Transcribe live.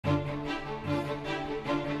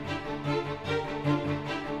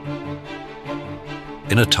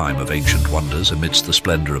In a time of ancient wonders amidst the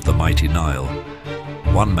splendor of the mighty Nile,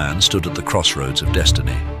 one man stood at the crossroads of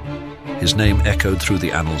destiny. His name echoed through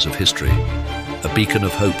the annals of history, a beacon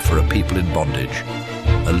of hope for a people in bondage,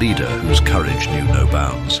 a leader whose courage knew no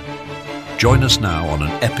bounds. Join us now on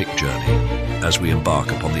an epic journey as we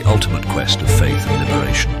embark upon the ultimate quest of faith and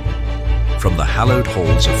liberation. From the hallowed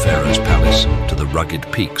halls of Pharaoh's palace to the rugged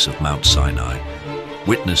peaks of Mount Sinai,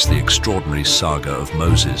 witness the extraordinary saga of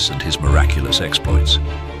Moses and his miraculous exploits.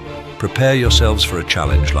 Prepare yourselves for a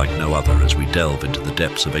challenge like no other as we delve into the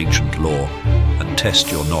depths of ancient lore and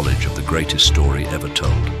test your knowledge of the greatest story ever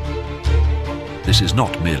told. This is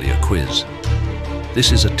not merely a quiz.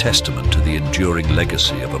 This is a testament to the enduring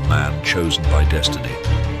legacy of a man chosen by destiny,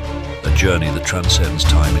 a journey that transcends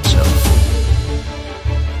time itself.